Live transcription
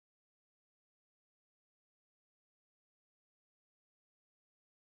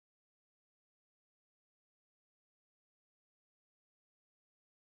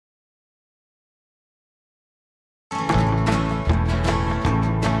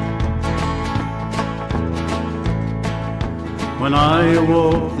When I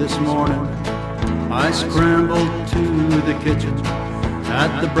awoke this morning, I scrambled to the kitchen.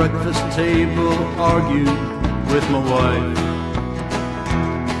 At the breakfast table, argued with my wife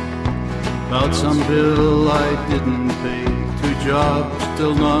about some bill I didn't pay. 2 jobs,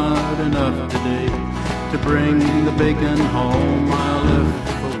 still not enough today to bring the bacon home I left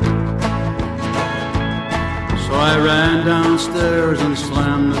for work. So I ran downstairs and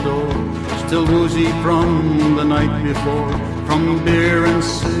slammed the door, still woozy from the night before, from beer and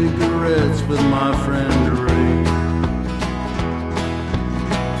cigarettes with my friend Ray.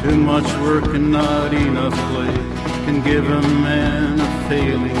 Too much work and not enough play can give a man a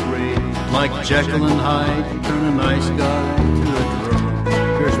failing grade. Like Jekyll and Hyde, turn a nice guy to a drunk.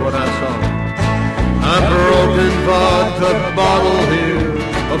 Here's what I saw: a broken vodka bottle here,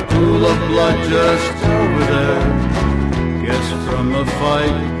 a pool of blood just over there. Guess from a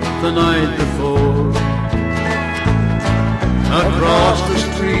fight the night before. Across the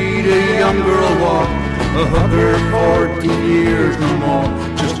street a young girl walked, a hooker 14 years no more.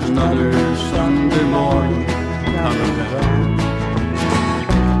 Just another Sunday morning coming down.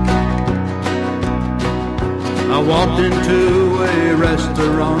 I walked into a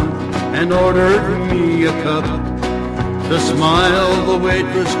restaurant and ordered me a cup. The smile the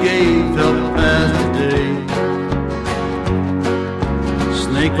waitress gave helped pass the day.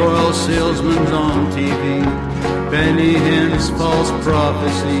 Snake oil salesmen on TV, Benny Hinn's false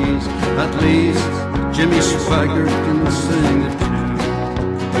prophecies. At least Jimmy Swaggart can sing it too.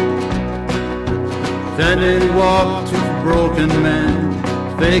 Then in walked 2 broken men,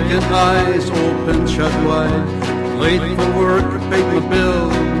 vacant eyes open shut wide. Late for work, paid my bill,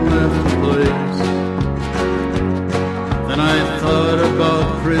 left the place. Then I thought about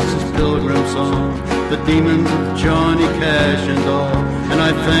Chris's Pilgrim song, the demons of Johnny Cash and all, and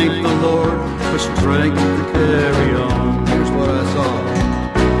I thanked the Lord for strength to carry on. Here's what I saw: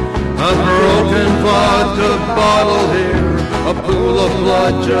 a broken vodka bottle here, a pool of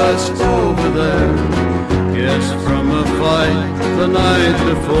blood just over there. Guess from a fight the night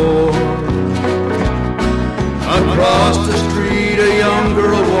before. Across the street a young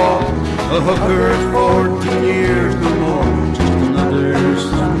girl walked, a hooker 14 years no more. Just another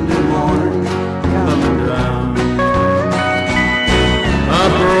Sunday morning coming down. A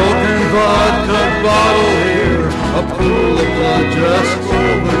broken vodka bottle here, a pool of blood just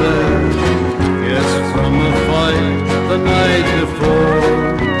over there. Guess from a fight the night before.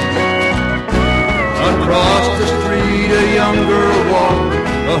 Across the street a young girl walked,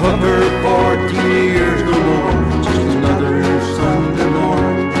 a hooker 14 years no